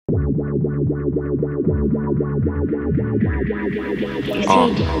You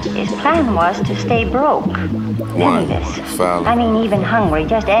see, his plan was to stay broke, penniless. I mean, even hungry,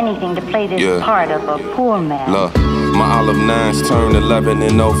 just anything to play this part of a poor man. Look, my olive nines turned 11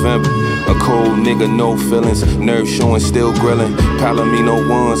 in November. A cold nigga, no feelings, nerves showing, still grilling. Palomino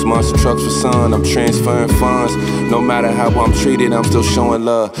ones, monster trucks for sun, I'm transferring funds. No matter how I'm treated, I'm still showing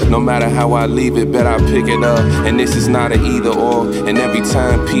love. No matter how I leave it, bet I pick it up. And this is not an either or, and every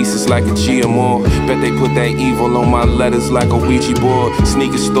timepiece is like a GMO. Bet they put that evil on my letters like a Ouija board.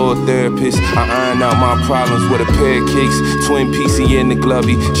 Sneaker store therapist, I iron out my problems with a pair of kicks. Twin PC in the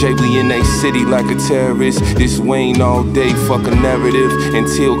glovey, Jay, we in they city like a terrorist. This Wayne all day, fuck a narrative. And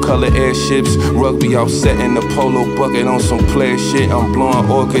teal color airships, rugby offset in the Polo bucket on some player shit. I'm blowing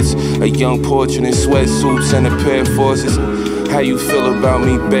orchids, a young portrait in sweatsuits and a pair of forces. How you feel about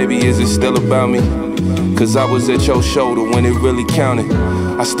me, baby, is it still about me? Cause I was at your shoulder when it really counted.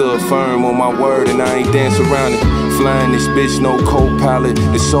 I stood firm on my word and I ain't dance around it. Flying this bitch, no co-pilot,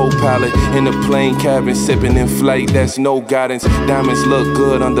 the soul pilot. In the plane cabin, sipping in flight, that's no guidance. Diamonds look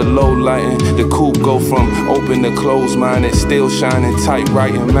good under low lighting. The coupe go from open to closed minded, still shining, tight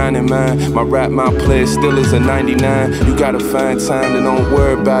writing, mine and mine. My rap, my player still is a 99. You gotta find time to don't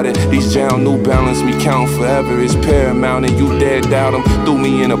worry about it. These John New Balance, me count forever is paramount. And you dare doubt them, threw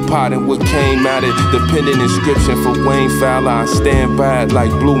me in a pot and what came out it. The pending inscription for WayneFowler, I stand by it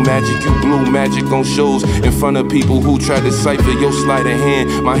like blue magic. You blue magic on shows in front of people who tried to cipher your sleight of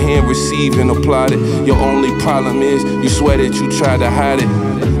hand. My hand received and applauded. Your only problem is you swear that you tried to hide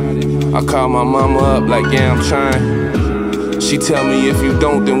it. I call my mama up like, yeah, I'm trying. She tell me if you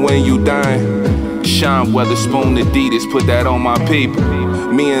don't, then when you dying. Sean Weatherspoon Adidas, put that on my people.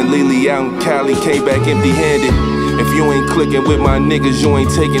 Me and Lily out in Cali came back empty-handed. If you ain't clicking with my niggas, you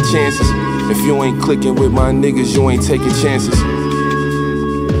ain't taking chances. If you ain't clicking with my niggas, you ain't taking chances.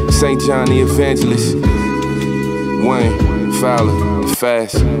 St. John the Evangelist, WayneFowler,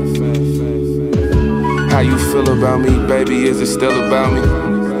 fast. How you feel about me, baby, is it still about me?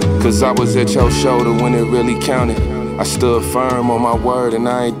 Cause I was at your shoulder when it really counted. I stood firm on my word and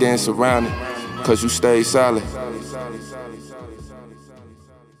I ain't dance around it. Cause you stayed solid.